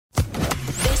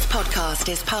podcast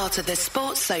is part of the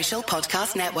Sports Social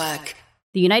Podcast Network.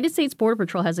 The United States Border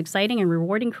Patrol has exciting and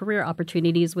rewarding career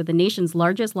opportunities with the nation's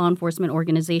largest law enforcement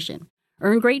organization.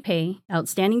 Earn great pay,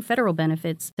 outstanding federal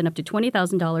benefits, and up to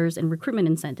 $20,000 in recruitment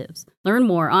incentives. Learn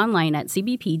more online at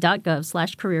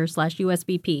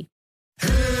cbp.gov/career/USBP.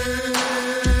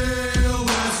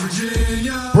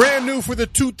 Brand new for the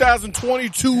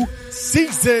 2022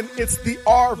 season, it's the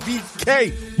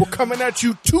RVK. We're coming at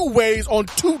you two ways on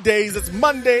 2 days. It's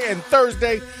Monday and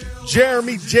Thursday.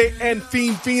 Jeremy J. and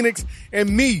Fiend Phoenix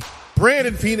and me,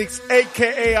 Brandon Phoenix,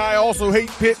 a.k.a. I Also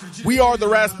Hate Pitt. We are the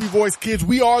Raspy Voice Kids.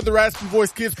 We are the Raspy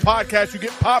Voice Kids podcast. You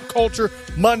get pop culture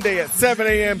Monday at 7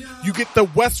 a.m. You get the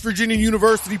West Virginia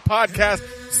University podcast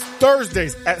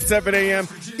Thursdays at 7 a.m.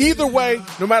 Either way,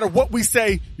 no matter what we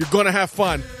say, you're going to have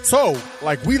fun. So,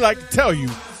 like we like to tell you,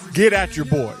 get at your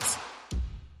boys.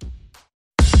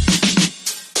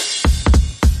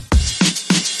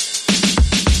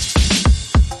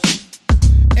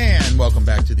 Welcome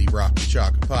back to the Rock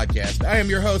Chalk Podcast. I am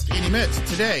your host, Andy Mitz.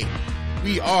 Today,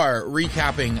 we are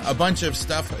recapping a bunch of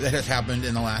stuff that has happened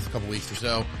in the last couple weeks or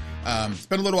so. It's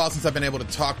been a little while since I've been able to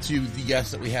talk to the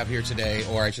guest that we have here today,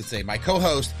 or I should say my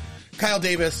co-host, Kyle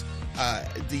Davis,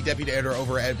 the deputy editor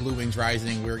over at Blue Wings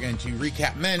Rising. We're going to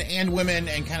recap men and women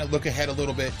and kind of look ahead a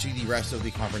little bit to the rest of the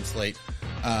conference slate.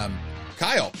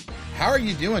 Kyle, how are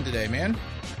you doing today, man?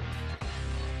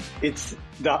 It's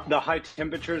the high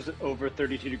temperatures over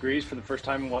 32 degrees for the first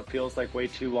time in what feels like way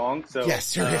too long. So yeah,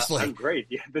 seriously, I'm great.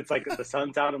 Yeah, it's like the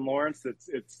sun's out in Lawrence.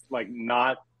 It's like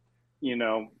not,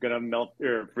 gonna melt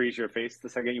or freeze your face the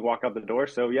second you walk out the door.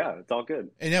 So yeah, it's all good.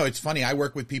 And it's funny. I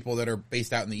work with people that are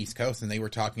based out in the East Coast, and they were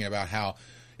talking about how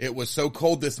it was so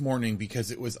cold this morning because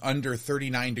it was under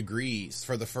 39 degrees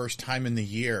for the first time in the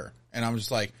year. And I'm just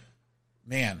like,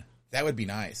 man, that would be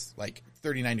nice. Like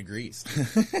 39 degrees.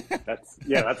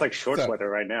 That's like shorts weather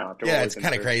right now. Yeah, it's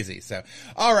kind of crazy. So,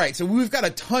 all right. So we've got a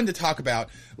ton to talk about.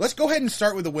 Let's go ahead and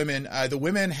start with the women. The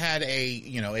women had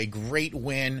a great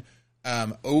win,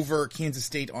 over Kansas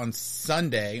State on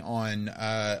Sunday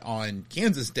on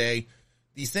Kansas Day.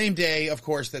 The same day, of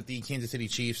course, that the Kansas City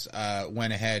Chiefs,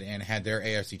 went ahead and had their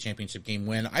AFC Championship game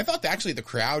win. I thought that actually the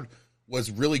crowd was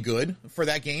really good for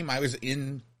that game. I was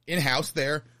in-house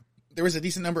there. There was a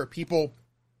decent number of people.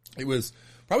 It was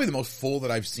probably the most full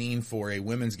that I've seen for a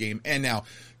women's game. And now,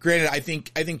 granted, I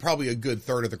think probably a good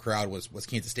third of the crowd was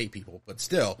Kansas State people, but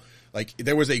still, like,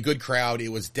 there was a good crowd. It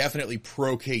was definitely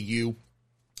pro KU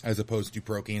as opposed to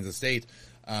pro Kansas State.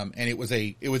 And it was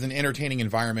an entertaining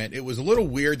environment. It was a little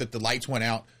weird that the lights went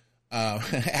out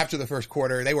after the first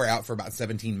quarter. They were out for about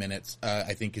 17 minutes,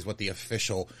 I think is what the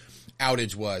official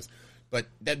outage was. But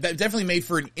that definitely made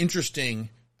for an interesting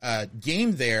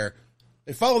game there.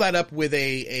 They follow that up with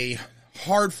a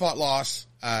hard-fought loss,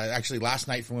 actually last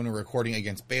night from when we were recording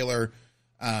against Baylor.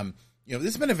 This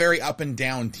has been a very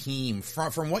up-and-down team.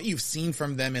 From what you've seen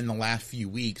from them in the last few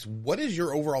weeks, what is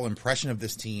your overall impression of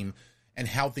this team and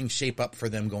how things shape up for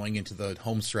them going into the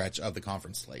home stretch of the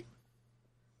conference slate?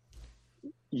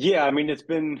 Yeah, I mean, it's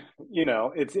been,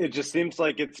 it just seems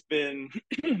like it's been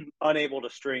unable to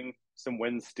string some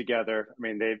wins together. I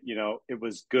mean, it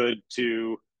was good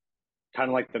to kind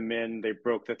of like the men, they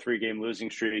broke the 3-game losing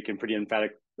streak in pretty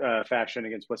emphatic fashion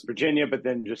against West Virginia. But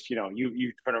then just, you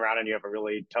turn around and you have a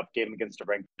really tough game against a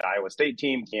ranked Iowa State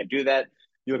team. Can't do that.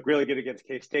 You look really good against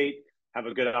K-State, have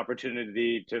a good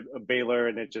opportunity to Baylor,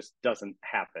 and it just doesn't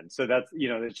happen. So that's,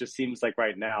 it just seems like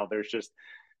right now there's just,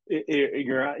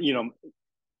 you're,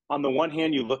 on the one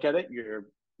hand, you look at it, you're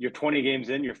 20 games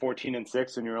in, you're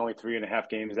 14-6, and you're only 3.5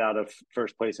 games out of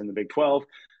first place in the Big 12.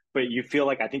 But you feel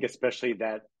like, I think especially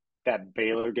that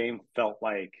Baylor game felt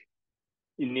like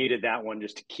you needed that one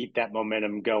just to keep that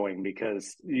momentum going,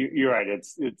 because you're right.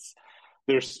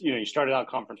 There's you started out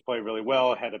conference play really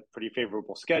well, had a pretty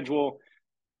favorable schedule.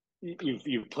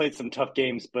 You've played some tough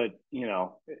games, but it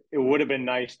would have been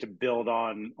nice to build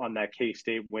on that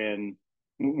K-State win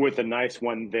with a nice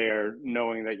one there,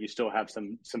 knowing that you still have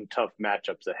some tough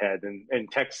matchups ahead.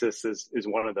 And Texas is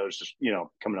one of those, just,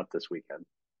 coming up this weekend.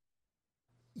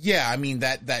 Yeah, I mean,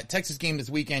 that Texas game this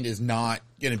weekend is not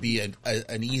going to be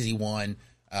an easy one.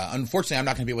 Unfortunately, I'm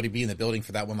not going to be able to be in the building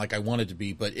for that one like I wanted to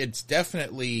be, but it's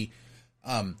definitely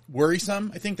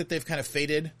worrisome. I think that they've kind of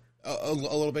faded a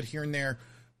little bit here and there.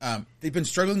 They've been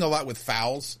struggling a lot with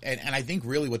fouls, and I think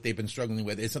really what they've been struggling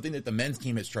with is something that the men's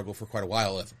team has struggled for quite a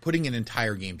while of, putting an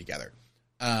entire game together.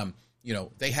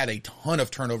 They had a ton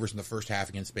of turnovers in the first half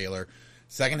against Baylor.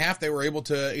 Second half, they were able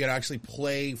to actually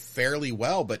play fairly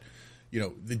well, but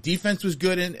the defense was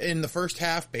good in the first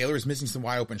half. Baylor was missing some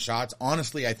wide open shots.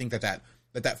 Honestly, I think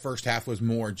that first half was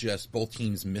more just both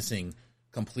teams missing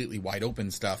completely wide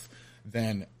open stuff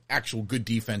than actual good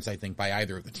defense, I think, by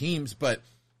either of the teams. But,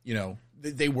 you know,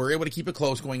 they were able to keep it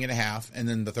close going into half, and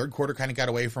then the third quarter kind of got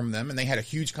away from them, and they had a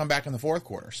huge comeback in the fourth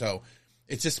quarter. So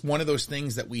it's just one of those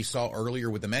things that we saw earlier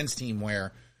with the men's team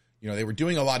where, you know, they were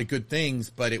doing a lot of good things,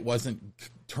 but it wasn't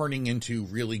turning into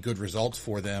really good results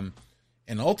for them.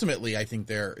 And ultimately, I think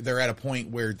they're at a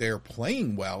point where they're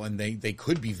playing well, and they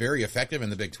could be very effective in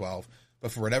the Big 12,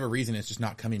 but for whatever reason, it's just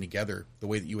not coming together the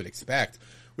way that you would expect,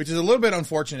 which is a little bit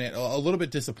unfortunate, a little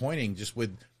bit disappointing just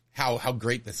with how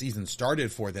great the season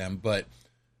started for them. But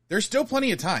there's still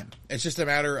plenty of time. It's just a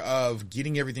matter of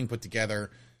getting everything put together,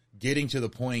 getting to the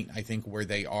point, I think, where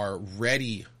they are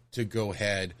ready to go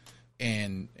ahead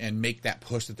and make that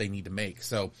push that they need to make.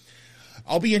 So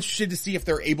I'll be interested to see if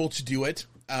they're able to do it.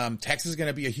 Texas is going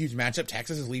to be a huge matchup.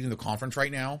 Texas is leading the conference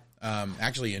right now,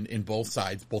 actually in both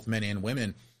sides, both men and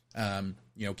women.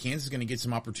 You know, Kansas is going to get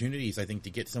some opportunities, I think, to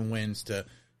get some wins, to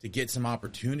get some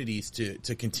opportunities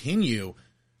to continue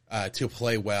to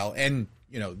play well. And,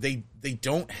 you know, they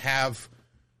don't have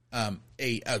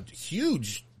a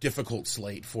huge difficult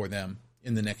slate for them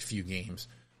in the next few games.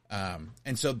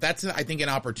 And so that's, I think, an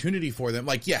opportunity for them.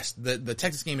 Like, yes, the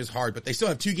Texas game is hard, but they still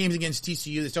have 2 games against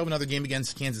TCU. They still have another game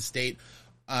against Kansas State.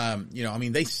 You know, I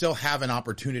mean, they still have an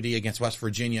opportunity against West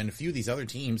Virginia and a few of these other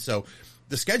teams. So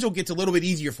the schedule gets a little bit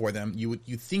easier for them. You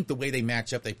think the way they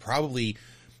match up, they probably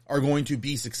are going to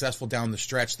be successful down the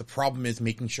stretch. The problem is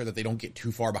making sure that they don't get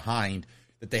too far behind,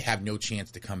 that they have no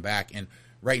chance to come back. And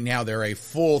right now they're a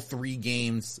full 3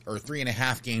 games or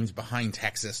 3.5 games behind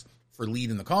Texas for lead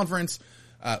in the conference,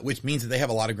 which means that they have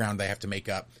a lot of ground they have to make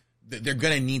up. They're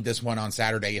going to need this one on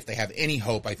Saturday if they have any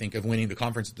hope, I think, of winning the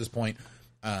conference at this point,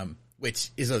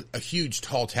 which is a huge,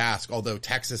 tall task, although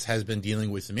Texas has been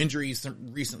dealing with some injuries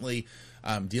recently,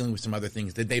 dealing with some other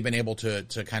things that they've been able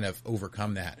to kind of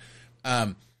overcome that.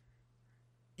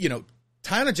 You know,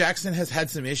 Tiana Jackson has had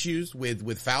some issues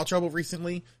with foul trouble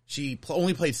recently. She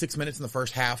only played 6 minutes in the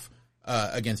first half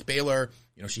against Baylor.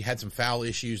 You know, she had some foul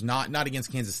issues, not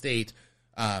against Kansas State,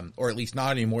 or at least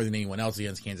not any more than anyone else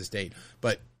against Kansas State.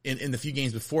 But in the few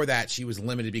games before that, she was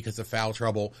limited because of foul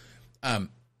trouble.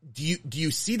 Do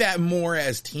you see that more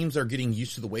as teams are getting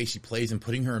used to the way she plays and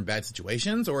putting her in bad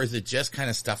situations, or is it just kind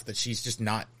of stuff that she's just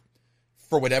not,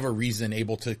 for whatever reason,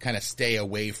 able to kind of stay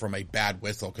away from a bad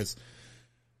whistle? Because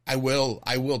I will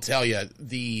tell you,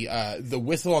 the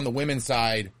whistle on the women's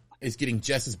side is getting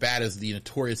just as bad as the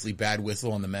notoriously bad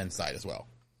whistle on the men's side as well.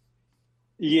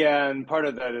 Yeah, and part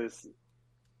of that is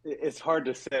it's hard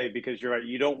to say because you're right.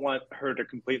 You don't want her to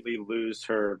completely lose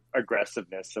her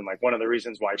aggressiveness. And like one of the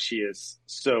reasons why she is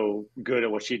so good at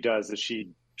what she does is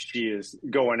she is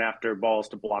going after balls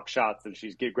to block shots and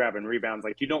she's grabbing rebounds.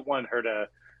 Like you don't want her to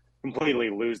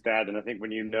completely lose that. And I think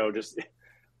when you know, just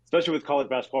especially with college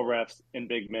basketball refs and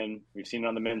big men, we've seen it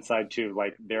on the men's side too,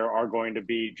 like there are going to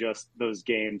be just those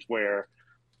games where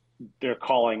they're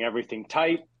calling everything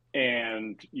tight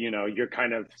and, you know, you're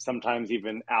kind of sometimes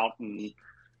even out in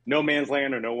no man's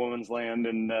land or no woman's land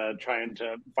and trying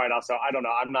to fight off. So I don't know.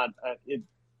 I'm not, it's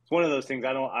one of those things.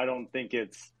 I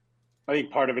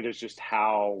think part of it is just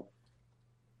how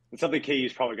it's something KU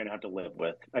is probably going to have to live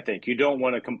with. I think you don't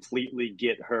want to completely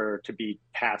get her to be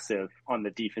passive on the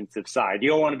defensive side.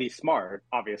 You don't want to be smart,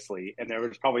 obviously. And there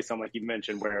was probably some, like you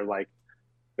mentioned, where like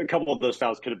a couple of those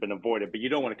fouls could have been avoided, but you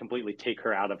don't want to completely take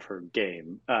her out of her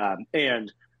game.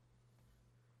 And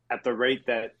at the rate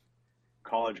that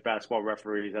college basketball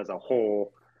referees as a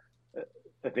whole,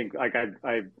 I think like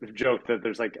I joked that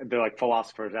they're like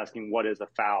philosophers asking what is a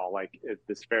foul, like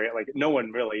this very like no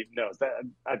one really knows that.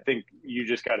 I think you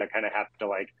just gotta kind of have to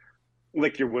like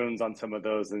lick your wounds on some of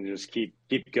those and just keep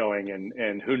going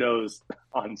and who knows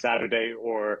on Saturday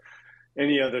or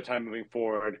any other time moving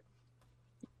forward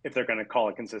if they're going to call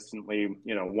it consistently,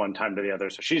 you know, one time to the other.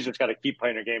 So she's just got to keep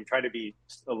playing her game, try to be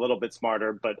a little bit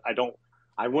smarter, but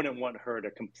I wouldn't want her to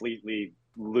completely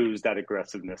lose that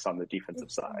aggressiveness on the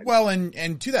defensive side. Well,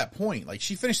 and to that point, like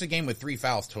she finished the game with 3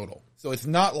 fouls total. So it's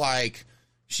not like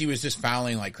she was just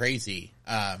fouling like crazy.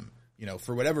 You know,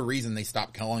 for whatever reason, they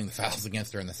stopped calling the fouls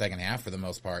against her in the second half for the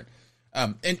most part.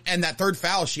 And that third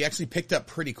foul, she actually picked up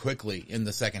pretty quickly in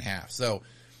the second half. So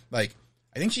like,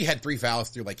 I think she had 3 fouls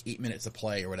through like 8 minutes of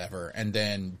play or whatever, and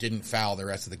then didn't foul the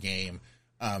rest of the game.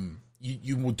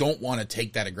 You don't want to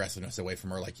take that aggressiveness away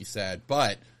from her, like you said,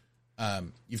 but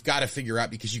you've got to figure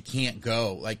out because you can't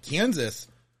go like Kansas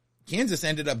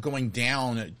ended up going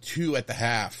down 2 at the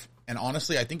half. And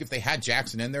honestly, I think if they had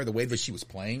Jackson in there, the way that she was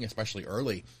playing, especially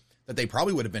early, that they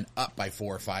probably would have been up by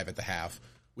 4 or 5 at the half,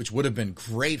 which would have been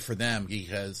great for them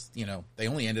because, you know, they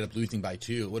only ended up losing by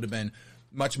 2. It would have been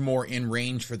much more in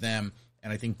range for them.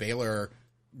 And I think Baylor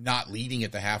not leading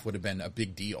at the half would have been a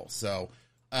big deal. So,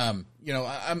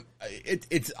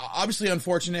 it's obviously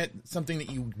unfortunate, something that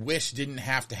you wish didn't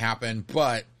have to happen,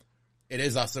 but it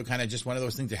is also kind of just one of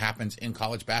those things that happens in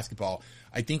college basketball.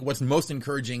 I think what's most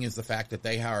encouraging is the fact that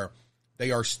they are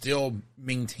still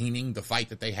maintaining the fight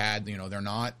that they had.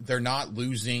 They're not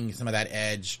losing some of that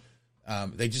edge.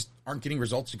 They just aren't getting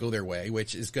results to go their way,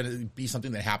 which is going to be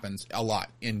something that happens a lot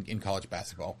in college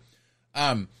basketball.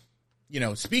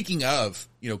 Speaking of,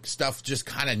 stuff just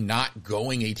kind of not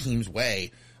going a team's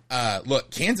way. Look,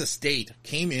 Kansas State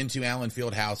came into Allen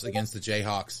Fieldhouse against the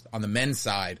Jayhawks on the men's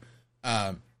side.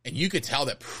 And you could tell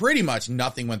that pretty much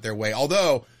nothing went their way.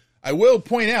 Although I will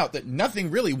point out that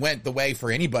nothing really went the way for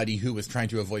anybody who was trying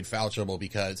to avoid foul trouble,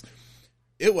 because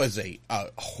it was a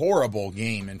horrible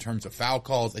game in terms of foul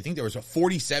calls. I think there was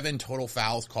 47 total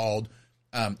fouls called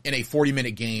in a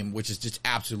 40-minute game, which is just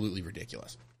absolutely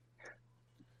ridiculous.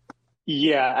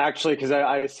 Yeah, actually, because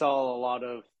I saw a lot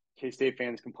of K-State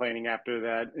fans complaining after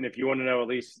that. And if you want to know, at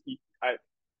least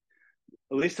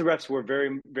the refs were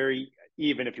very, very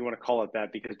even, if you want to call it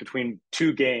that, because between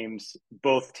two games,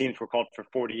 both teams were called for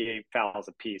 48 fouls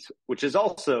apiece, which is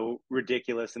also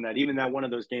ridiculous in that even that one of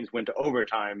those games went to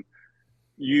overtime.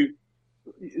 You're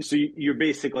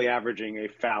basically averaging a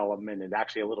foul a minute,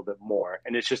 actually a little bit more.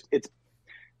 And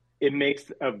it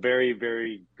makes a very,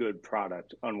 very good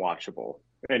product unwatchable.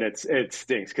 And it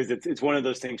stinks because it's one of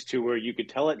those things too, where you could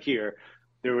tell it here.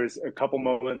 There was a couple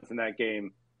moments in that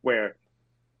game where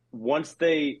once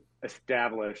they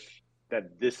establish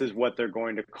that this is what they're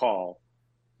going to call,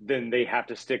 then they have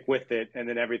to stick with it, and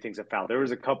then everything's a foul. There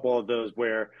was a couple of those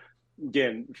where,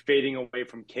 again, fading away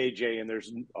from KJ, and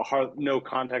there's no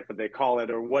contact, but they call it,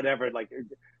 or whatever. Like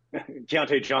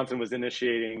Keontae Johnson was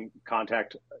initiating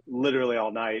contact literally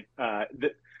all night.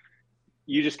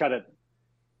 You just got to –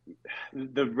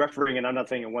 the refereeing, and I'm not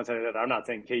saying it one sided. I'm not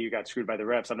saying KU got screwed by the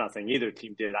refs. I'm not saying either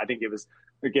team did. I think it was,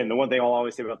 again, the one thing I'll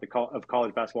always say about of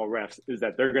college basketball refs is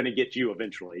that they're going to get you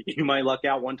eventually. You might luck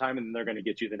out one time, and then they're going to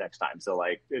get you the next time. So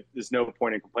there's no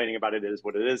point in complaining about it. It is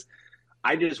what it is.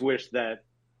 I just wish that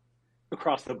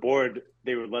across the board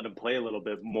they would let them play a little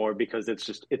bit more, because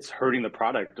it's hurting the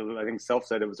product. I think Self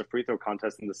said it was a free throw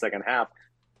contest in the second half.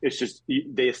 It's just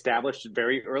they established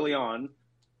very early on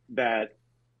that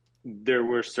there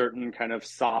were certain kind of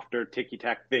softer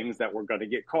ticky-tack things that were going to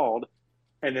get called.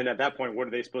 And then at that point, what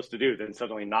are they supposed to do? Then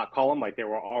suddenly not call them? Like they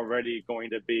were already going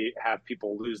to have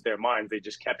people lose their minds. They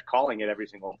just kept calling it every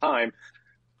single time.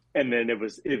 And then it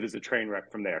was a train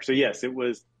wreck from there. So yes, it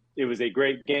was a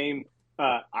great game.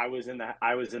 I was in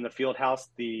the field house.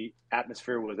 The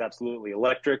atmosphere was absolutely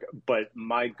electric, but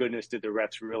my goodness, did the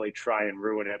refs really try and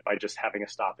ruin it by just having a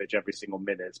stoppage every single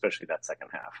minute, especially that second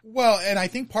half. Well, and I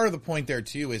think part of the point there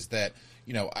too is that,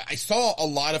 I saw a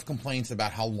lot of complaints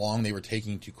about how long they were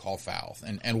taking to call fouls.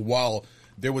 And while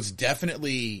there was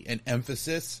definitely an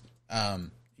emphasis,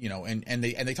 and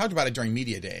they talked about it during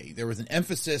media day, there was an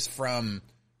emphasis from,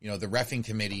 the reffing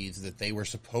committees that they were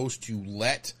supposed to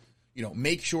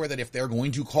make sure that if they're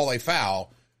going to call a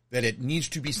foul, that it needs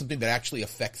to be something that actually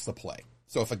affects the play.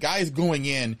 So if a guy is going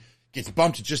in, gets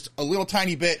bumped just a little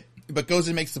tiny bit, but goes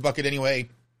and makes the bucket anyway,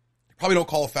 probably don't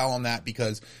call a foul on that,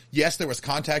 because yes, there was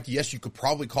contact. Yes, you could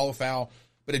probably call a foul,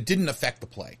 but it didn't affect the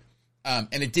play. And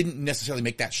it didn't necessarily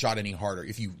make that shot any harder.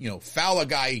 If you foul a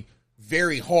guy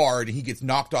very hard and he gets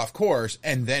knocked off course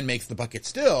and then makes the bucket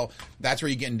still, that's where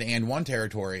you get into and one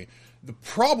territory. The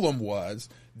problem was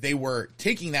they were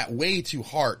taking that way too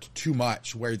hard, too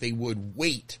much, where they would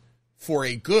wait for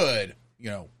a good,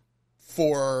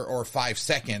 4 or 5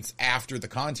 seconds after the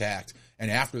contact and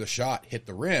after the shot hit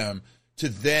the rim to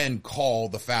then call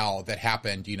the foul that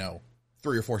happened, 3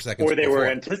 or 4 seconds before. Or they before. were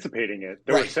anticipating it.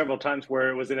 There were several times where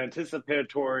it was an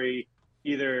anticipatory,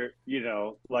 either,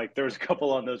 like there was a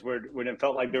couple on those where when it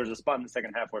felt like there was a spot in the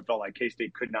second half where it felt like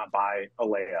K-State could not buy a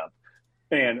layup.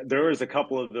 And there was a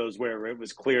couple of those where it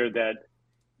was clear that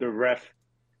the ref,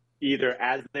 either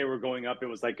as they were going up, it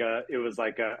was like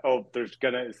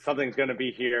something's gonna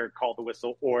be here, call the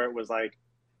whistle, or it was like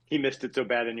he missed it so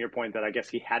bad, in your point, that I guess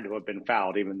he had to have been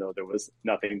fouled, even though there was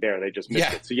nothing there. They just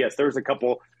missed it. So yes, there was a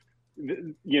couple.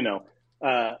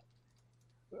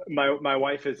 My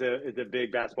wife is a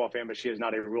big basketball fan, but she is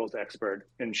not a rules expert,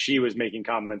 and she was making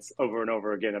comments over and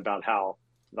over again about how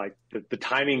like the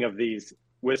timing of these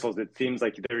whistles, it seems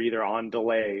like they're either on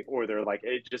delay or they're like,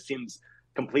 it just seems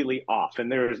completely off.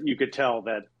 And you could tell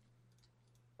that,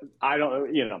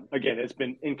 again, it's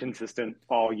been inconsistent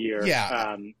all year.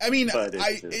 Yeah.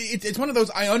 It's one of those,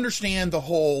 I understand the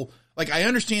whole, I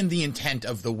understand the intent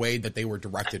of the way that they were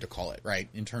directed to call it, right?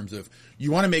 In terms of,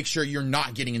 you want to make sure you're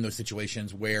not getting in those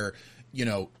situations where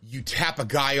you tap a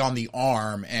guy on the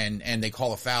arm and they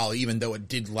call a foul, even though it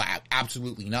did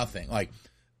absolutely nothing. Like,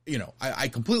 I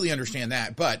completely understand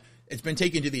that, but it's been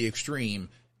taken to the extreme,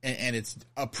 and it's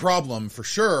a problem for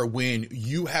sure when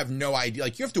you have no idea.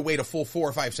 Like, you have to wait a full 4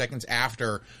 or 5 seconds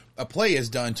after a play is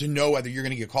done to know whether you're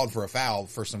going to get called for a foul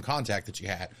for some contact that you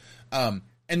had. And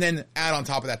then add on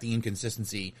top of that the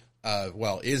inconsistency of,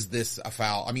 well, is this a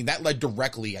foul? I mean, that led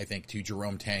directly, I think, to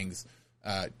Jerome Tang's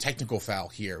technical foul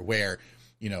here, where,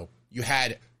 you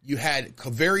had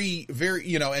very,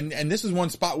 very, and this is one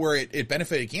spot where it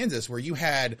benefited Kansas, where you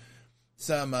had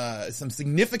some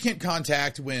significant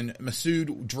contact when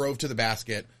Masood drove to the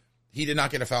basket. He did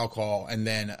not get a foul call, and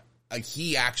then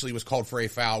he actually was called for a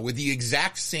foul with the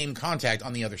exact same contact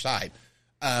on the other side.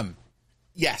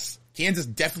 Yes, Kansas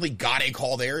definitely got a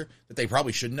call there that they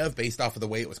probably shouldn't have, based off of the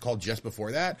way it was called just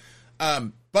before that.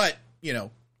 But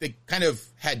they kind of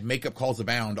had makeup calls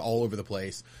abound all over the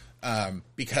place,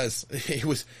 because it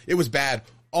was bad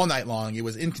all night long. It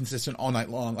was inconsistent all night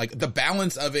long. Like, the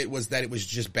balance of it was that it was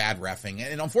just bad reffing.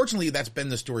 And unfortunately, that's been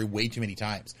the story way too many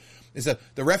times, is that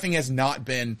the reffing has not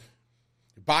been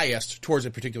biased towards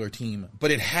a particular team,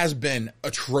 but it has been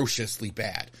atrociously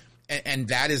bad. And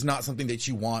that is not something that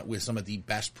you want with some of the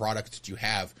best products that you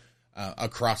have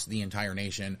across the entire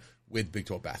nation with Big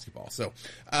 12 basketball. So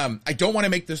I don't want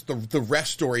to make this the ref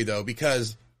story, though,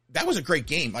 because that was a great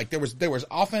game. Like, there was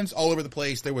offense all over the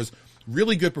place. There was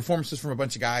really good performances from a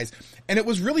bunch of guys. And it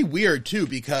was really weird, too,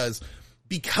 because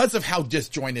of how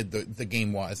disjointed the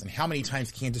game was and how many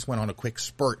times Kansas went on a quick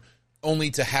spurt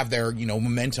only to have their,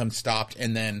 momentum stopped,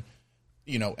 and then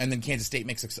Kansas State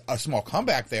makes a small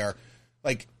comeback there.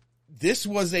 Like, this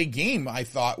was a game, I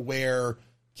thought, where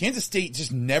Kansas State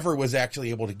just never was actually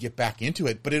able to get back into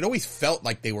it, but it always felt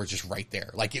like they were just right there.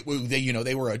 Like,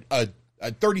 they were a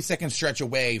 30-second stretch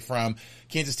away from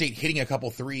Kansas State hitting a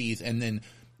couple threes, and then,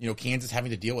 Kansas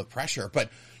having to deal with pressure. But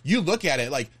you look at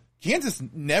it, like, Kansas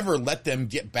never let them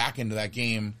get back into that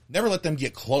game, never let them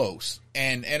get close.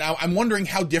 And I'm wondering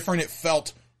how different it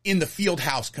felt in the field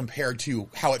house compared to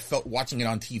how it felt watching it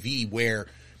on TV, where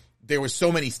there was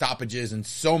so many stoppages and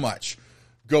so much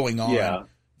going on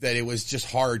that it was just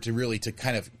hard to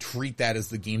kind of treat that as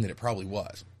the game that it probably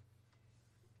was.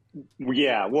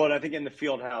 Yeah. Well, and I think in the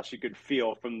field house, you could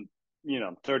feel from,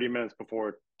 30 minutes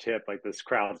before tip, like, this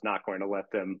crowd's not going to let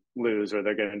them lose, or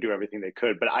they're going to do everything they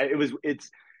could. But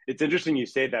it's interesting you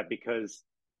say that, because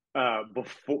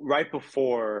right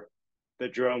before the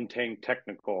Jerome Tang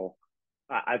technical,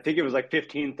 I think it was like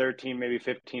 15-13, maybe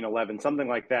 15-11, something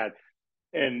like that.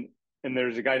 And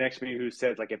there's a guy next to me who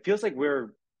says, like, it feels like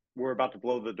we're about to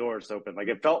blow the doors open. Like,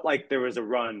 it felt like there was a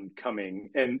run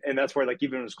coming. And that's where, like,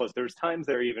 even when it was close, there was times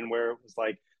there even where it was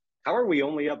like, how are we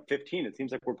only up 15? It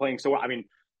seems like we're playing so well. I mean,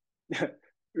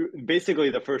 basically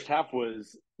the first half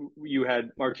was, you had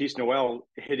Marquise Noel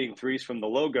hitting threes from the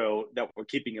logo that were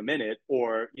keeping him in it,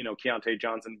 or, Keontae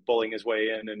Johnson bullying his way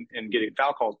in and getting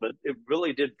foul calls. But it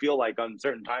really did feel like on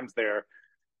certain times there,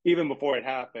 even before it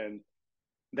happened,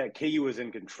 that KU was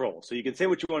in control. So you can say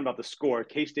what you want about the score.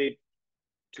 K-State,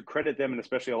 to credit them, and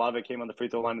especially a lot of it came on the free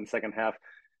throw line in the second half,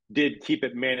 did keep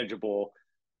it manageable.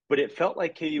 But it felt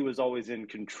like KU was always in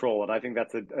control. And I think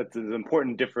that's an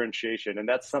important differentiation. And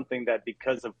that's something that,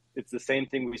 because of, it's the same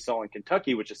thing we saw in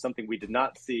Kentucky, which is something we did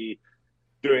not see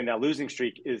during that losing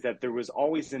streak, is that there was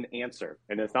always an answer.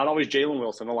 And it's not always Jalen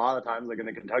Wilson. A lot of times, like in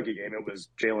the Kentucky game, it was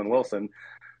Jalen Wilson.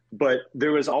 But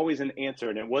there was always an answer.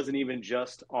 And it wasn't even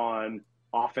just on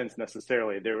offense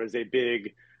necessarily. There was a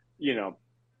big,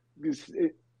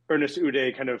 Ernest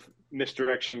Uday kind of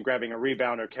misdirection, grabbing a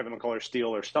rebound, or Kevin McCullough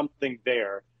steal, or something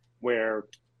there, where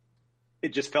it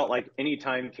just felt like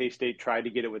anytime K-State tried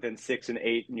to get it within 6 and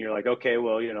 8, and you're like, okay,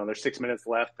 well, there's 6 minutes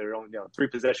left, they're only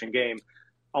 3-possession game,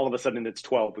 all of a sudden it's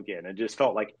 12 again. It just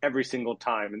felt like every single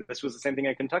time. And this was the same thing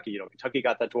at Kentucky. Kentucky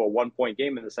got that to a 1-point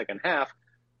game in the second half.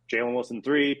 Jalen Wilson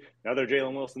 3, another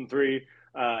Jalen Wilson 3,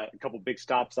 a couple big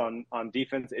stops on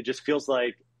defense. It just feels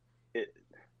like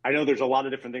I know there's a lot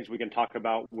of different things we can talk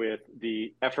about with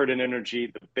the effort and energy,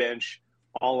 the bench,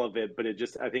 all of it, but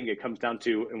I think it comes down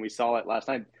to, and we saw it last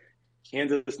night,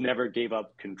 Kansas never gave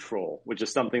up control, which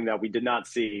is something that we did not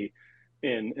see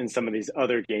in some of these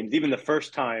other games. Even the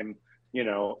first time,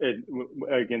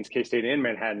 against K-State in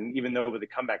Manhattan, even though with the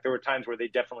comeback, there were times where they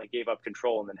definitely gave up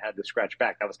control and then had to scratch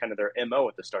back. That was kind of their MO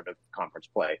at the start of conference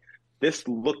play. This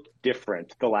looked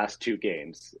different the last two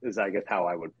games, is I guess how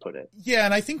I would put it. Yeah,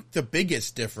 and I think the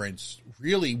biggest difference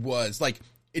really was, like,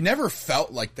 it never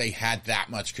felt like they had that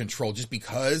much control, just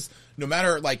because no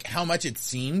matter, like, how much it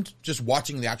seemed, just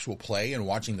watching the actual play and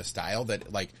watching the style,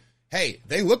 that, like, hey,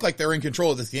 they look like they're in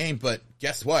control of this game, but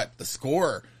guess what? The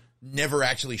score never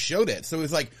actually showed it. So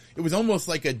it was almost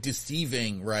like a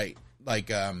deceiving, right?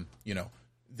 Like,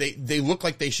 they look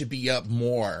like they should be up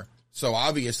more. So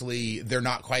obviously they're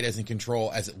not quite as in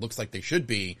control as it looks like they should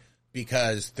be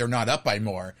because they're not up by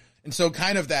more. And so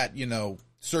kind of that,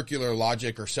 circular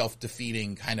logic or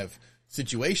self-defeating kind of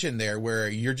situation there where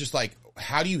you're just like,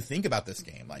 how do you think about this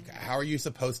game? Like, how are you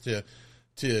supposed to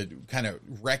kind of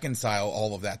reconcile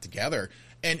all of that together?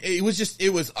 And it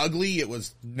was ugly. It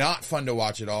was not fun to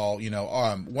watch at all.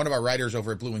 One of our writers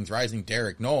over at Blue Wings Rising,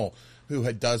 Derek Knoll,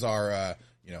 who does our,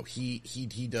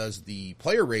 he does the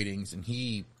player ratings, and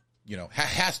he,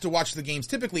 has to watch the games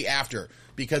typically after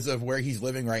because of where he's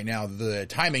living right now. The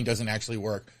timing doesn't actually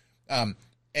work.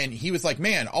 And he was like,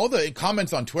 man, all the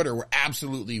comments on Twitter were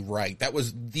absolutely right. That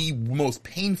was the most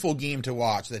painful game to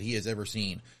watch that he has ever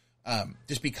seen.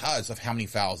 Just because of how many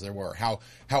fouls there were, how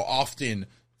often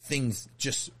things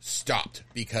just stopped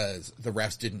because the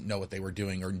refs didn't know what they were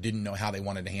doing or didn't know how they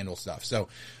wanted to handle stuff. So,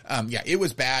 it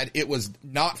was bad. It was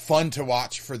not fun to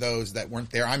watch for those that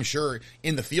weren't there. I'm sure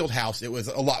in the field house, it was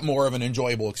a lot more of an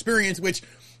enjoyable experience, which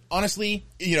honestly,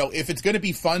 if it's going to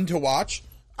be fun to watch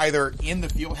either in the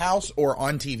field house or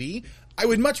on TV, I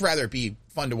would much rather it be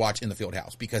fun to watch in the field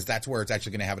house because that's where it's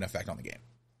actually going to have an effect on the game.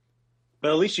 But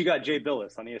at least you got Jay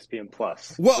Billis on ESPN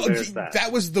Plus. Well, so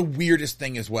that was the weirdest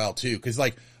thing as well, too. Because,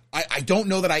 I don't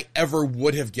know that I ever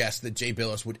would have guessed that Jay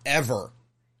Billis would ever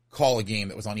call a game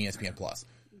that was on ESPN Plus.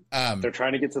 They're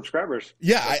trying to get subscribers.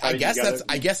 Yeah, I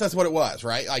guess that's what it was,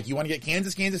 right? Like, you want to get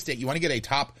Kansas State. You want to get a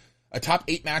top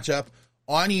 8 matchup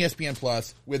on ESPN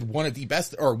Plus with one of the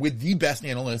best, or with the best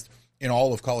analyst in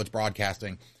all of college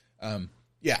broadcasting. That's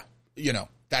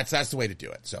the way to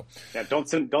do it. So yeah, don't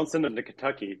send them to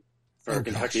Kentucky. For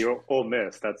Kentucky Ole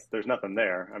Miss, there's nothing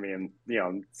there. I mean,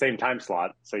 same time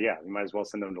slot. So yeah, you might as well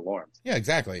send them to Lawrence. Yeah,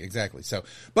 exactly. So,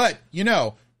 but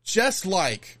just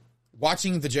like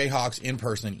watching the Jayhawks in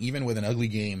person, even with an ugly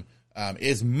game,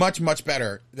 is much, much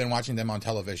better than watching them on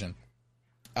television.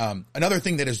 Another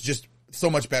thing that is just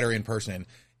so much better in person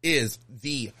is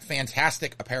the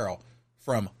fantastic apparel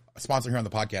from a sponsor here on the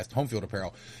podcast, Home Field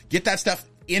Apparel. Get that stuff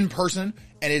in person,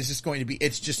 and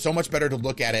it's just so much better to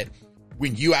look at it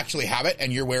when you actually have it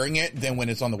and you're wearing it than when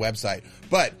it's on the website.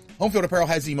 But Home Field Apparel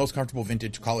has the most comfortable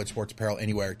vintage college sports apparel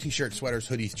anywhere. T-shirts, sweaters,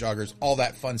 hoodies, joggers, all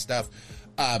that fun stuff.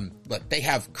 But they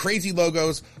have crazy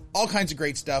logos, all kinds of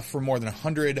great stuff for more than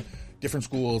 100 different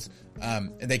schools.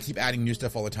 And they keep adding new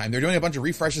stuff all the time. They're doing a bunch of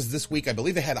refreshes this week. I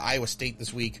believe they had Iowa State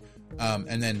this week.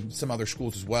 And then some other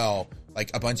schools as well, like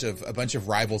a bunch of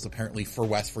rivals apparently for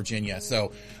West Virginia.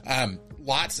 So,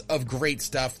 lots of great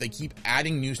stuff. They keep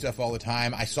adding new stuff all the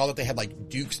time. I saw that they had like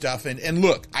Duke stuff, and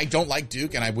look, I don't like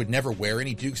Duke and I would never wear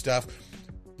any Duke stuff,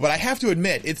 but I have to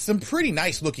admit it's some pretty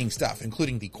nice looking stuff,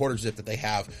 including the quarter zip that they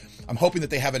have. I'm hoping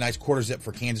that they have a nice quarter zip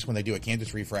for Kansas when they do a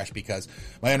Kansas refresh, because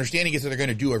my understanding is that they're going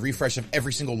to do a refresh of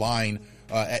every single line,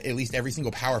 at least every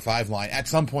single Power 5 line at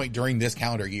some point during this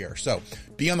calendar year. So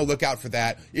be on the lookout for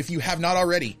that. If you have not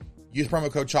already, use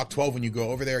promo code CHALK12 when you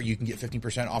go over there. You can get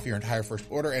 15% off your entire first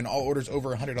order, and all orders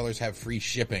over $100 have free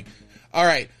shipping. All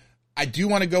right. I do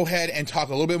want to go ahead and talk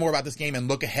a little bit more about this game and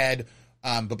look ahead.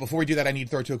 But before we do that, I need to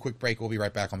throw it to a quick break. We'll be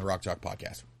right back on the Rock Chalk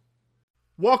Podcast.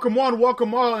 Welcome one,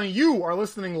 welcome all, and you are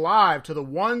listening live to the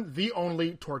one, the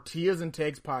only Tortillas and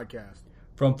Takes podcast.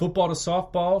 From football to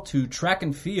softball to track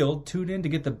and field, tune in to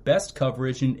get the best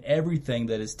coverage in everything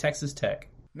that is Texas Tech.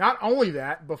 Not only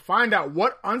that, but find out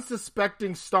what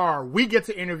unsuspecting star we get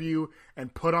to interview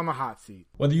and put on the hot seat.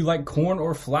 Whether you like corn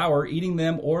or flour, eating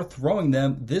them or throwing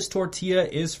them, this tortilla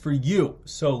is for you.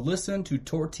 So listen to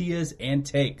Tortillas and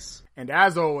Takes. And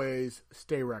as always,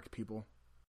 stay wrecked, people.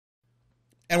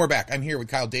 And we're back. I'm here with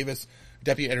Kyle Davis,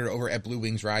 deputy editor over at Blue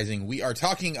Wings Rising. We are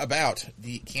talking about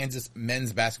the Kansas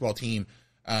men's basketball team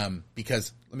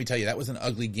because, let me tell you, that was an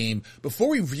ugly game. Before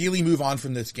we really move on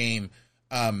from this game,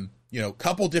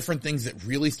 couple different things that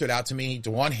really stood out to me.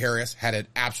 DeJuan Harris had an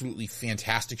absolutely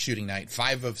fantastic shooting night.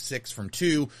 5 of 6 from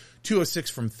 2, 2 of 6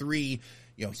 from 3.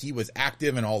 He was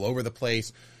active and all over the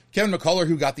place. Kevin McCullough,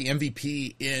 who got the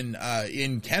MVP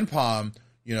in KenPom,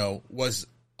 was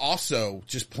also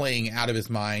just playing out of his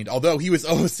mind. Although he was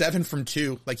 0 of 7 from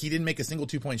 2, like he didn't make a single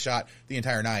 2-point shot the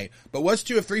entire night, but was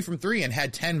 2 of 3 from 3 and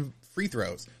had 10 free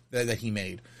throws that he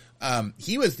made.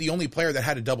 He was the only player that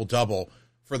had a double-double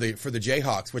for the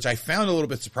Jayhawks, which I found a little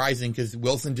bit surprising because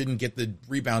Wilson didn't get the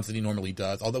rebounds that he normally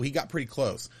does, although he got pretty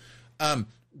close.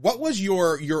 What was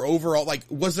your overall,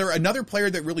 was there another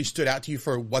player that really stood out to you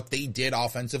for what they did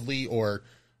offensively, or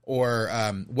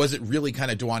was it really kind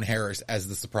of DeJuan Harris as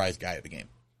the surprise guy of the game?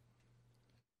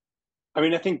 I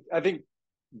mean, I think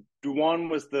DeJuan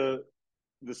was the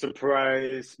the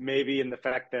surprise maybe in the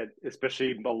fact that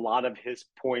especially a lot of his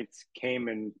points came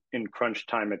in crunch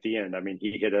time at the end. I mean,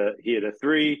 he hit a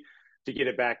three to get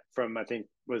it back from, I think,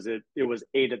 it was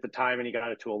 8 at the time, and he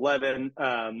got it to 11.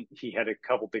 He had a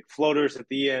couple big floaters at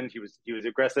the end. He was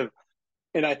aggressive.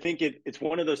 And I think it's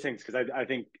one of those things, because I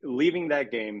think leaving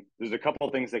that game, there's a couple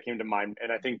of things that came to mind.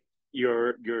 And I think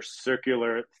your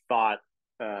circular thought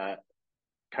kind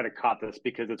of caught this,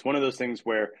 because it's one of those things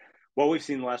where what we've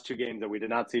seen the last 2 games that we did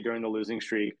not see during the losing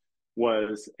streak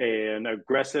was an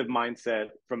aggressive mindset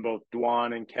from both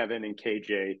Dwan and Kevin and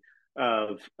KJ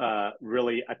of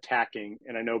really attacking.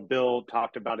 And I know Bill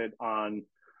talked about it on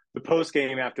the post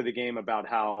game after the game about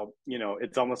how,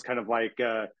 it's almost kind of like,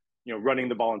 running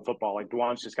the ball in football. Like,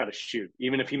 Dwan's just got to shoot.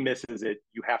 Even if he misses it,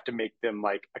 you have to make them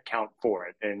like account for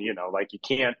it. And, like you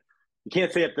can't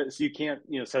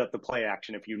set up the play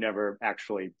action if you never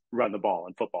actually run the ball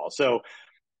in football. So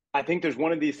I think there's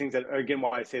one of these things that, again,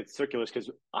 why I say it's circular, because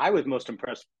I was most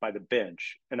impressed by the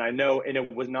bench. And I know, and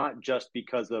it was not just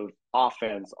because of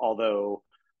offense, although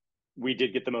we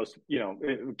did get the most,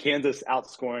 Kansas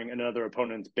outscoring another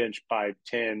opponent's bench by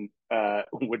 10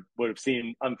 would have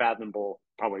seemed unfathomable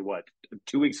probably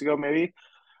 2 weeks ago, maybe.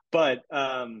 But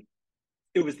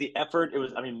it was the effort. It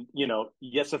was,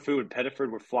 Yesufu and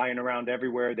Pettiford were flying around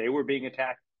everywhere. They were being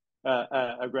attacked.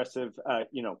 Aggressive,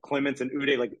 Clements and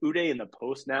Uday. Like, Uday in the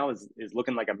post now is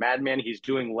looking like a madman. He's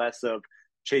doing less of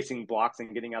chasing blocks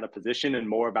and getting out of position and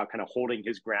more about kind of holding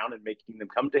his ground and making them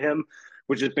come to him,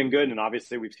 which has been good. And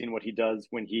obviously we've seen what he does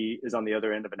when he is on the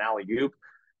other end of an alley-oop.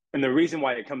 And the reason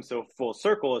why it comes so full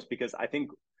circle is because I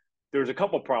think there's a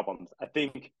couple problems. I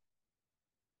think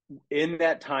in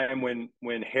that time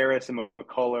when Harris and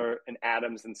McCullough and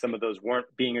Adams and some of those weren't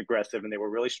being aggressive and they were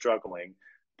really struggling,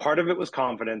 part of it was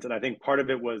confidence, and I think part of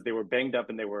it was they were banged up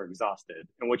and they were exhausted.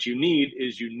 And what you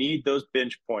need those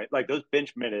bench points, like those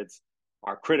bench minutes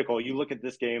are critical. You look at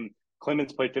this game,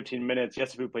 Clemens played 15 minutes,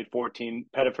 Yesufu played 14,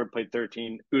 Pettiford played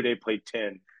 13, Uday played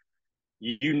 10.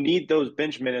 You need those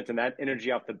bench minutes and that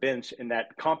energy off the bench and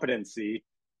that competency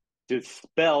to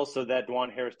spell so that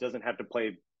Dwan Harris doesn't have to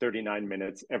play 39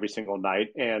 minutes every single night.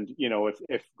 And,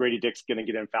 if Grady Dick's going to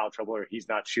get in foul trouble or he's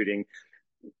not shooting,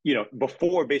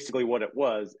 before, basically what it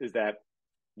was is that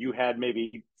you had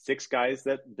maybe 6 guys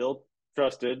that Bill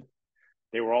trusted.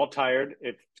 They were all tired.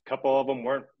 If a couple of them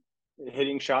weren't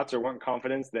hitting shots or weren't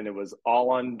confident, then it was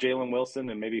all on Jalen Wilson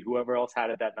and maybe whoever else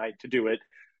had it that night to do it.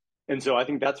 And so I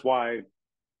think that's why,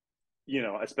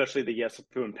 especially the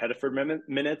Yesufu and Pettiford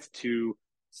minutes to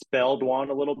spell Dwan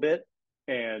a little bit.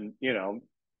 And,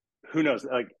 who knows,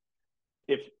 like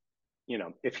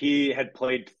if he had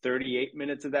played 38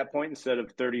 minutes at that point instead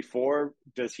of 34,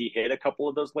 does he hit a couple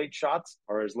of those late shots?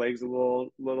 Or his legs a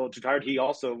little too tired? He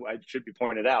also, I should be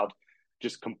pointed out,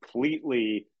 just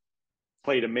completely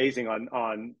played amazing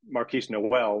on Marquise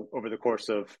Noel over the course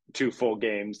of 2 full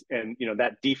games. And,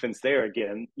 that defense there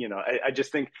again, I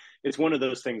just think it's one of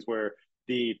those things where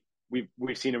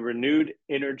we've seen a renewed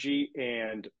energy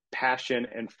and passion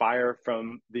and fire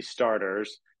from the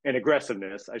starters, and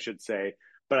aggressiveness, I should say.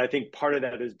 But I think part of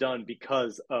that is done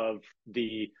because of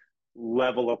the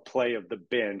level of play of the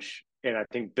bench. And I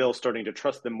think Bill's starting to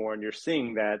trust them more, and you're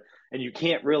seeing that. And you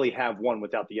can't really have one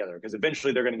without the other, because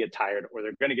eventually they're going to get tired, or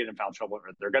they're going to get in foul trouble,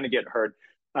 or they're going to get hurt.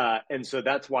 And so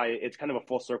that's why it's kind of a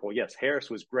full circle. Yes,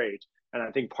 Harris was great. And I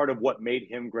think part of what made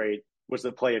him great was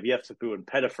the play of Yesufu and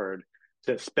Pettiford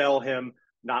to spell him,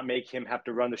 not make him have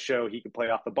to run the show. He could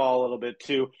play off the ball a little bit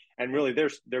too. And really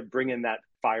they're bringing that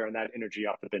fire and that energy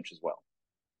off the bench as well.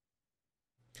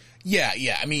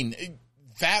 Yeah. I mean,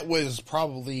 that was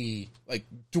probably like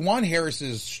Dwan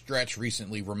Harris's stretch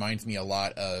recently reminds me a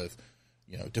lot of,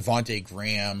 Devontae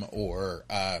Graham or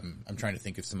I'm trying to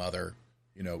think of some other,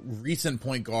 recent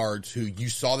point guards who you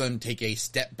saw them take a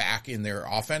step back in their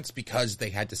offense because they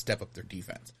had to step up their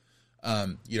defense.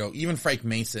 Even Frank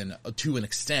Mason to an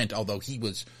extent, although he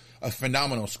was a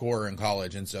phenomenal scorer in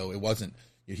college. And so it wasn't,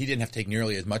 he didn't have to take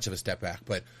nearly as much of a step back,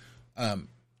 but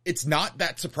it's not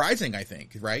that surprising, I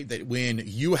think, right? That when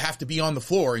you have to be on the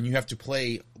floor and you have to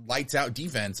play lights out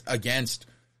defense against,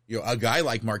 a guy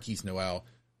like Marquise Noel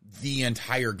the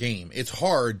entire game, it's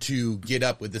hard to get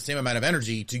up with the same amount of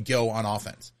energy to go on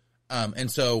offense.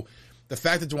 And so the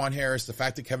fact that Dwan Harris, the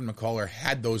fact that Kevin McCullough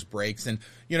had those breaks, and,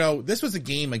 this was a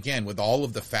game, again, with all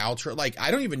of the foul, I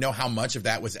don't even know how much of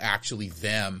that was actually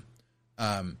them,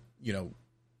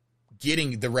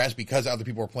 getting the rest because other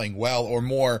people were playing well, or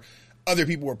more other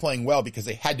people were playing well because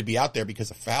they had to be out there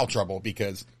because of foul trouble,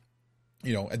 because,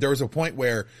 there was a point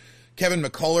where Kevin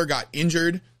McCullough got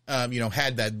injured,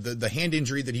 had the hand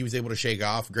injury that he was able to shake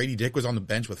off. Grady Dick was on the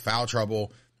bench with foul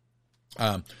trouble.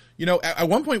 At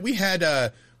one point we had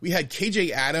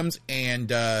KJ Adams and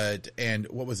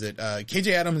what was it?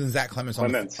 KJ Adams and Zach Clemens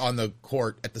on the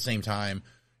court at the same time.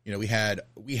 We had,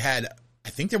 I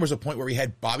think there was a point where we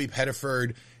had Bobby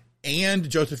Pettiford and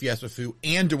Joseph Yesufu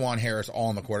and DeJuan Harris all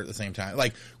on the court at the same time.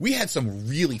 Like, we had some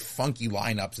really funky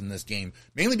lineups in this game,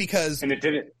 mainly because... And it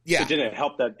didn't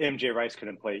help that MJ Rice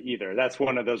couldn't play either. That's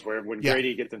one of those where when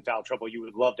Grady gets in foul trouble, you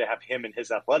would love to have him and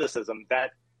his athleticism.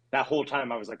 That whole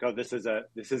time I was like, oh, this is an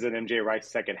MJ Rice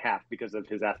second half because of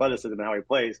his athleticism and how he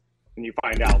plays. And you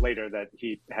find out later that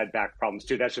he had back problems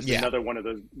too. That's just another one of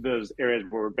those areas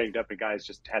where we're banged up and guys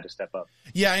just had to step up.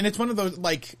 Yeah, and it's one of those,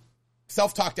 like...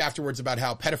 self-talked afterwards about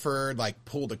how Pettiford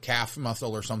pulled a calf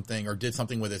muscle or something or did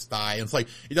something with his thigh. And it's like,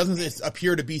 it doesn't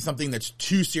appear to be something that's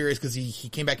too serious because he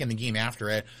came back in the game after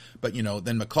it. But,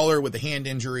 then McCullough with the hand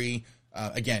injury,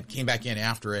 again, came back in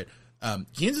after it.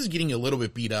 Kansas is getting a little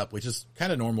bit beat up, which is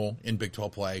kind of normal in Big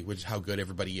 12 play, which is how good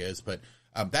everybody is. But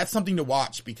that's something to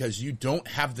watch because you don't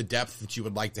have the depth that you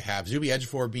would like to have. Zuby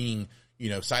Ejiofor being,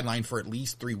 sidelined for at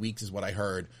least 3 weeks is what I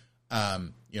heard,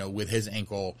 with his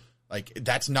ankle. Like,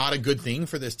 that's not a good thing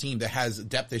for this team that has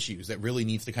depth issues that really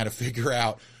needs to kind of figure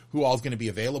out who all is going to be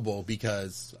available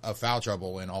because of foul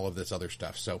trouble and all of this other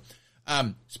stuff. So,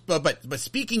 but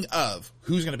speaking of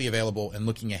who's going to be available and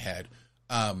looking ahead,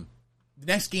 the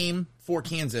next game for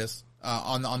Kansas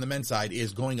on the men's side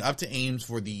is going up to Ames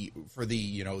for the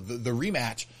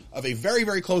rematch of a very,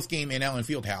 very close game in Allen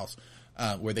Fieldhouse,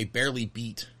 where they barely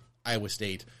beat Iowa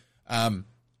State.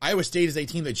 Iowa State is a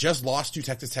team that just lost to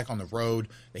Texas Tech on the road.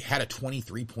 They had a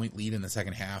 23-point lead in the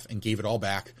second half and gave it all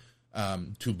back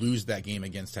to lose that game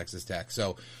against Texas Tech.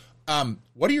 So,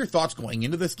 what are your thoughts going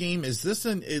into this game? Is this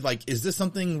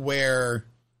something where,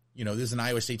 this is an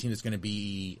Iowa State team that's going to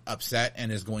be upset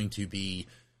and is going to be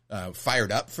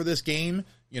fired up for this game,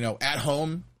 at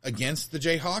home against the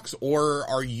Jayhawks? Or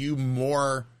are you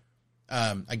more...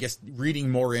 reading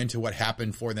more into what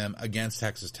happened for them against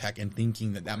Texas Tech and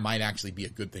thinking that might actually be a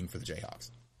good thing for the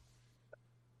Jayhawks?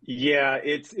 Yeah,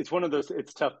 it's one of those,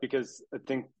 it's tough because I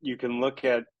think you can look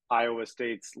at Iowa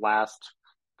State's last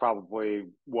probably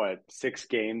 6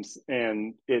 games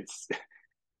and it's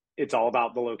all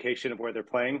about the location of where they're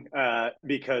playing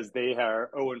because they are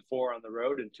 0-4 on the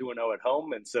road and 2-0 at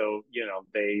home. And so,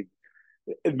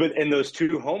 and those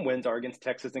 2 home wins are against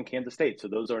Texas and Kansas State. So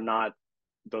those are not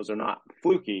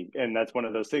fluky. And that's one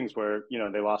of those things where,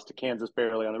 they lost to Kansas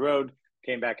barely on the road,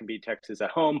 came back and beat Texas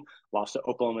at home, lost to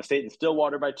Oklahoma State and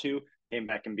Stillwater by 2, came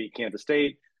back and beat Kansas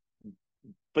State.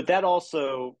 But that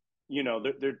also,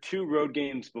 there are 2 road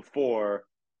games before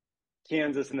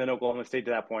Kansas and then Oklahoma State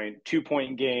to that point,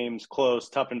 2-point games, close,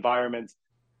 tough environments.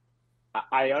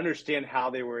 I understand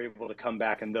how they were able to come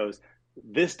back in those.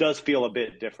 This does feel a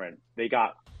bit different. They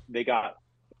got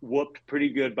whooped pretty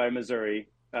good by Missouri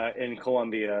in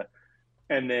Columbia,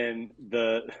 and then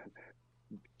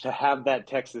to have that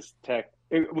Texas Tech,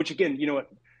 which again,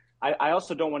 I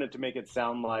also don't want it to make it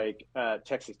sound like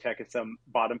Texas Tech is some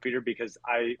bottom feeder because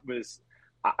I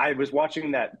was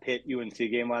watching that Pitt UNC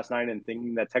game last night and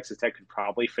thinking that Texas Tech could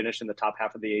probably finish in the top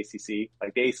half of the ACC.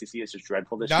 Like the ACC is just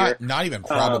dreadful this year. Not even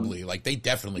probably. They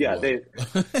definitely will.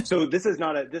 So this is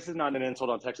not an insult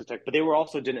on Texas Tech, but they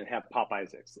didn't have Pop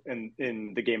Isaacs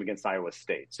in the game against Iowa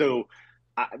State. So.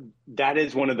 That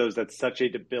is one of those that's such a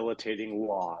debilitating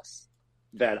loss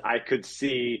that I could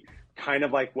see kind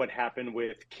of like what happened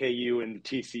with KU and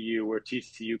TCU, where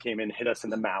TCU came in, hit us in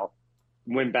the mouth,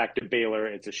 went back to Baylor.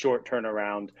 It's a short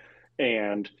turnaround,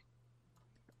 and,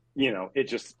 it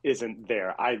just isn't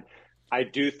there. I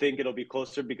do think it'll be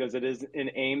closer because it is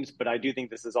in Ames, but I do think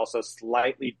this is also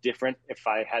slightly different if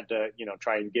I had to,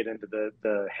 try and get into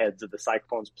the heads of the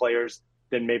Cyclones players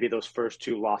than maybe those first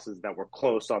 2 losses that were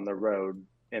close on the road,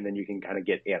 and then you can kind of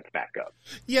get amped back up.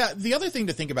 Yeah, the other thing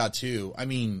to think about, too, I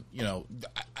mean,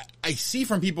 I see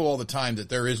from people all the time that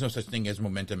there is no such thing as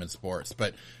momentum in sports,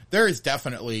 but there is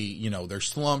definitely, there's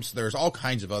slumps, there's all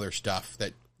kinds of other stuff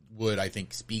that would, I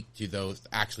think, speak to those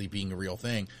actually being a real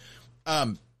thing.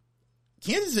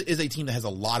 Kansas is a team that has a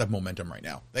lot of momentum right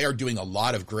now. They are doing a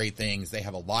lot of great things. They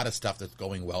have a lot of stuff that's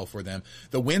going well for them.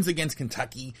 The wins against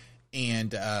Kentucky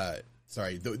and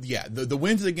the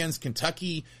wins against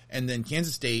Kentucky and then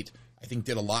Kansas State, I think,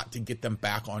 did a lot to get them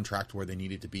back on track to where they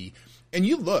needed to be. And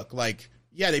you look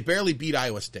they barely beat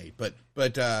Iowa State, but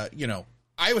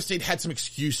Iowa State had some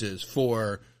excuses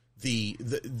for the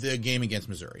game against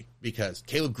Missouri because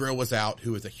Caleb Grill was out,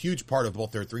 who was a huge part of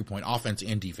both their 3-point offense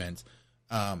and defense.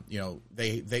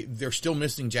 They're still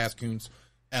missing Jazz Kuntz.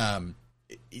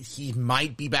 He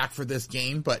might be back for this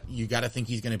game, but you got to think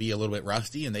he's going to be a little bit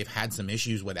rusty, and they've had some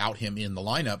issues without him in the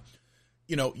lineup.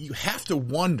 You have to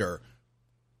wonder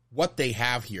what they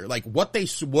have here. Like what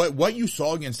you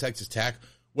saw against Texas Tech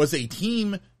was a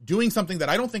team doing something that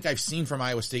I don't think I've seen from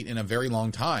Iowa State in a very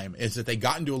long time, is that they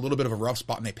got into a little bit of a rough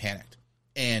spot and they panicked.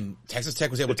 And Texas Tech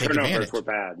was able to take advantage. The turnovers were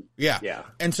bad. Yeah.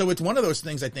 And so it's one of those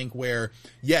things, I think, where,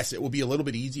 yes, it will be a little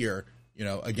bit easier,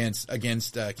 against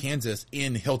Kansas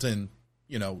in Hilton,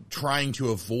 trying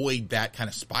to avoid that kind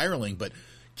of spiraling. But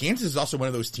Kansas is also one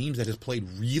of those teams that has played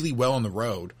really well on the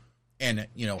road and,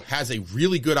 has a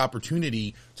really good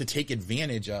opportunity to take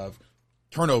advantage of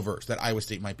turnovers that Iowa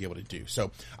State might be able to do.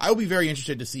 So I will be very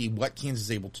interested to see what Kansas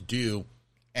is able to do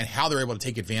and how they're able to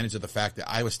take advantage of the fact that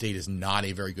Iowa State is not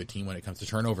a very good team when it comes to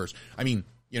turnovers. I mean,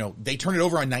 they turn it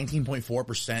over on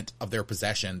 19.4% of their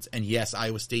possessions. And yes,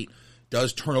 Iowa State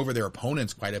does turn over their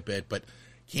opponents quite a bit, but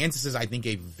Kansas is, I think,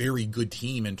 a very good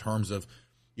team in terms of,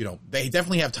 they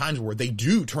definitely have times where they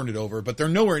do turn it over, but they're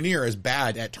nowhere near as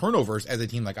bad at turnovers as a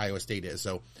team like Iowa State is.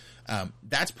 So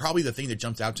that's probably the thing that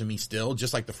jumps out to me still,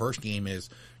 just like the first game, is,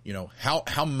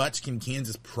 how much can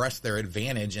Kansas press their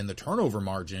advantage in the turnover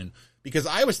margin? Because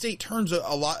Iowa State turns a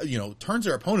lot, turns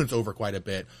their opponents over quite a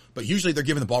bit, but usually they're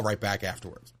giving the ball right back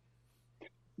afterwards.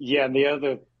 Yeah, and the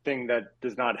other thing that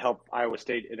does not help Iowa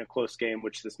State in a close game,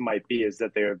 which this might be, is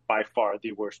that they're by far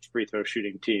the worst free throw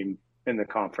shooting team in the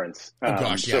conference. Oh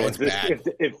gosh, yeah, it's bad.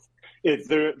 If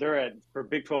they're at, for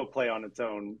Big 12 play on its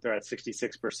own, they're at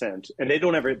 66%, and they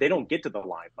don't get to the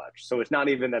line much. So it's not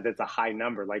even that it's a high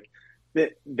number. Like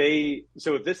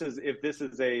so if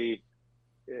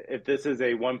this is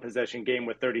a one possession game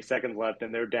with 30 seconds left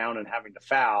and they're down and having to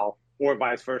foul, or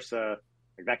vice versa,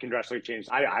 like that can drastically change.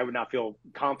 I would not feel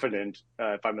confident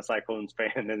if I'm a Cyclones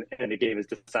fan and the game is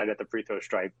decided at the free throw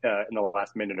stripe in the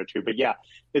last minute or two. But yeah,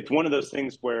 it's one of those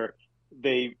things where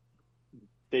they've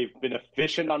been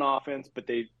efficient on offense, but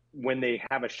when they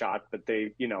have a shot, but they're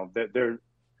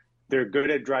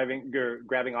good at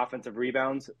grabbing offensive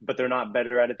rebounds, but they're not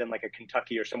better at it than like a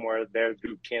Kentucky or somewhere there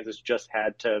who Kansas just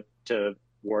had to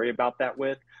worry about that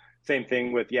with. Same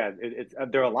thing with,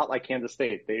 they're a lot like Kansas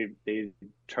State. They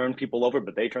turn people over,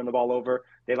 but they turn the ball over.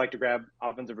 They like to grab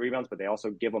offensive rebounds, but they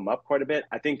also give them up quite a bit.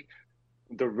 I think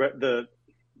the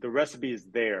recipe is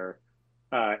there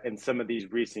in some of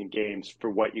these recent games for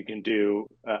what you can do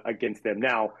against them.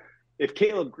 Now, if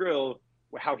Caleb Grill,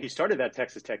 how he started that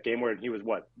Texas Tech game, where he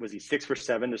was he 6 for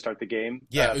 7 to start the game?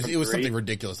 Yeah, it was something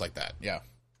ridiculous like that. Yeah.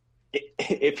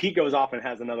 If he goes off and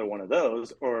has another one of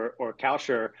those, or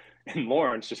Kalsher and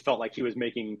Lawrence just felt like he was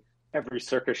making every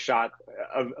circus shot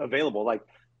available, like,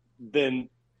 then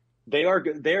they are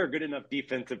good enough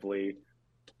defensively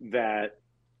that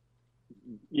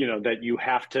that you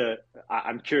have to.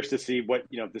 I'm curious to see what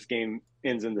if this game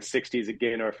ends in the 60s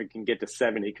again, or if it can get to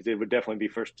 70, because it would definitely be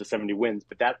first to 70 wins.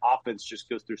 But that offense just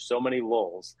goes through so many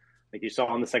lulls, like you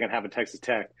saw in the second half of Texas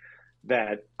Tech,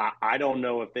 that I don't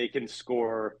know if they can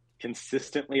score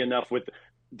consistently enough with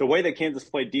the way that Kansas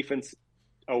played defense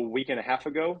a week and a half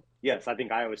ago. Yes, I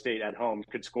think Iowa State at home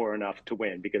could score enough to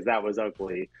win, because that was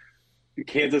ugly.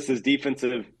 Kansas's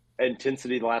defensive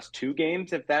intensity the last 2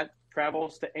 games, if that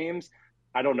travels to Ames,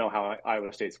 I don't know how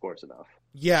Iowa State scores enough.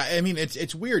 Yeah, I mean,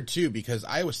 it's weird too, because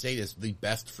Iowa State is the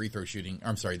best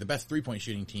the best 3-point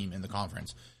shooting team in the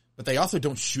conference, but they also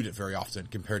don't shoot it very often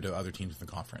compared to other teams in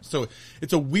the conference. So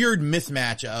it's a weird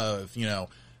mismatch of,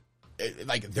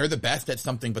 like, they're the best at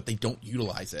something, but they don't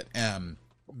utilize it.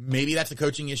 Maybe that's a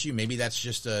coaching issue. Maybe that's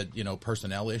just a,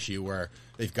 personnel issue where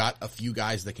they've got a few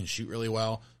guys that can shoot really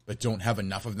well, but don't have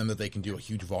enough of them that they can do a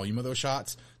huge volume of those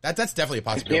shots. That's definitely a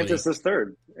possibility.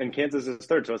 Kansas is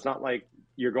third, so it's not like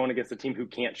you're going against a team who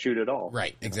can't shoot at all.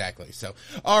 Right, exactly. So,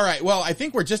 all right, well, I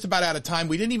think we're just about out of time.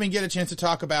 We didn't even get a chance to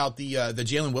talk about the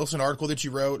Jalen Wilson article that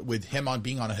you wrote with him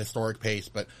being on a historic pace,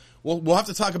 but we'll have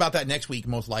to talk about that next week,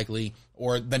 most likely,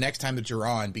 or the next time that you're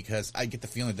on, because I get the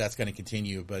feeling that's going to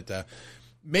continue. But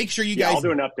make sure you guys... I'll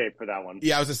do an update for that one.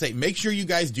 Yeah, I was going to say, make sure you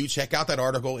guys do check out that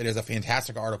article. It is a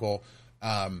fantastic article.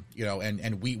 And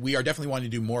we are definitely wanting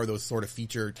to do more of those sort of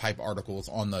feature type articles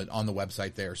on the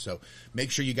website there. So make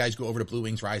sure you guys go over to Blue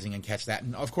Wings Rising and catch that.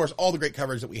 And of course, all the great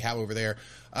coverage that we have over there.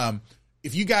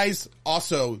 If you guys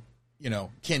also,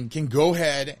 can go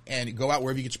ahead and go out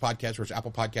wherever you get your podcasts, whether it's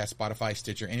Apple Podcasts, Spotify,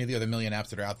 Stitcher, any of the other million apps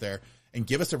that are out there, and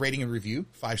give us a rating and review.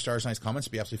 5 stars, nice comments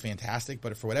would be absolutely fantastic.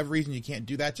 But if for whatever reason you can't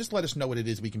do that, just let us know what it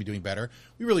is we can be doing better.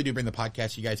 We really do bring the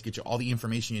podcast you guys, get you all the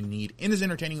information you need in as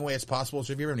entertaining a way as possible.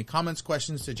 So if you have any comments,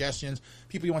 questions, suggestions,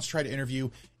 people you want to try to interview,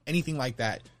 anything like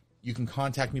that, you can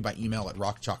contact me by email at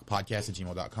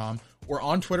rockchalkpodcast@gmail.com or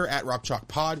on Twitter at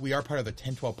rockchalkpod. We are part of the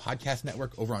 1012 Podcast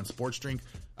Network over on Sports Drink.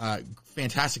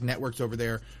 Fantastic networks over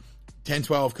there.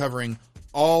 1012 covering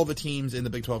all the teams in the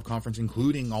Big 12 Conference,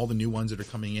 including all the new ones that are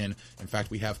coming in. In fact,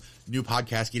 we have new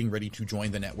podcasts getting ready to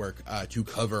join the network to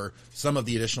cover some of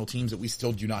the additional teams that we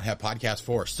still do not have podcasts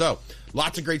for. So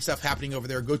lots of great stuff happening over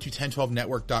there. Go to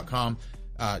 1012network.com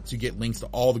to get links to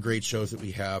all the great shows that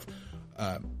we have.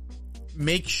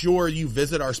 Make sure you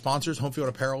visit our sponsors, Homefield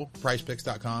Apparel,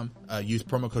 PrizePicks.com. Use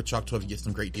promo code Chalk12 to get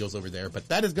some great deals over there. But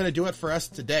that is going to do it for us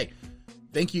today.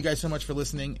 Thank you guys so much for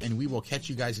listening, and we will catch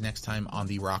you guys next time on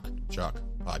the Rock Chalk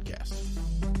Podcast.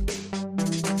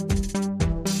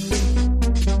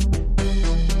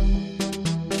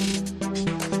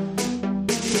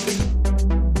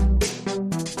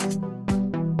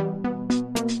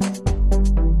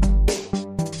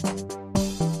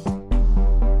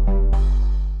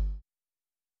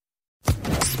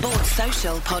 Sports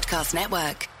Social Podcast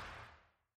Network.